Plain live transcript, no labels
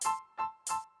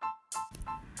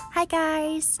Hi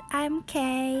guys, I'm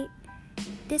Kay.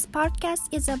 This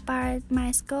podcast is about my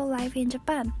school life in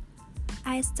Japan.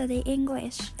 I study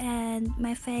English and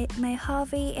my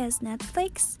hobby is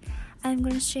Netflix. I'm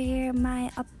gonna share my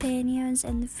opinions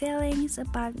and feelings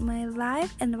about my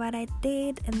life and what I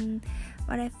did and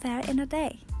what I felt in a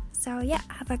day. So yeah,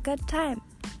 have a good time.